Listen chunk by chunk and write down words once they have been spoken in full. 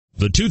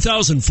The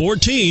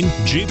 2014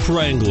 Jeep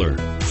Wrangler.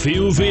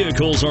 Few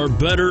vehicles are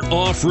better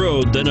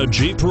off-road than a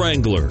Jeep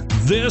Wrangler.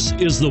 This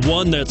is the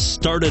one that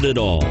started it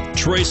all.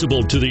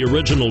 Traceable to the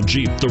original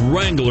Jeep, the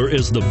Wrangler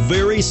is the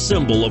very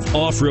symbol of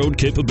off-road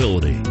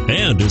capability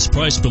and is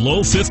priced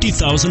below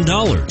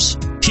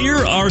 $50,000.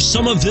 Here are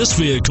some of this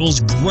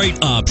vehicle's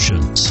great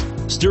options: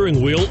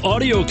 steering wheel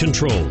audio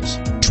controls,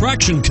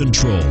 traction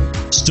control,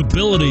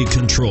 stability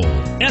control,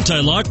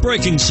 anti-lock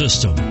braking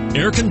system,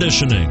 air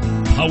conditioning,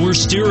 power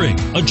steering,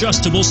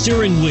 adjustable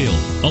steering wheel,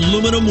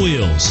 aluminum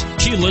wheels,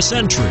 keyless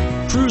entry,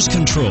 cruise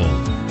control.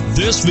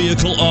 This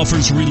vehicle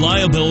offers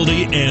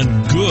reliability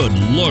and good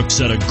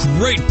looks at a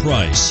great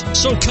price.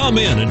 So come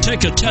in and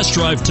take a test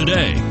drive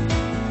today.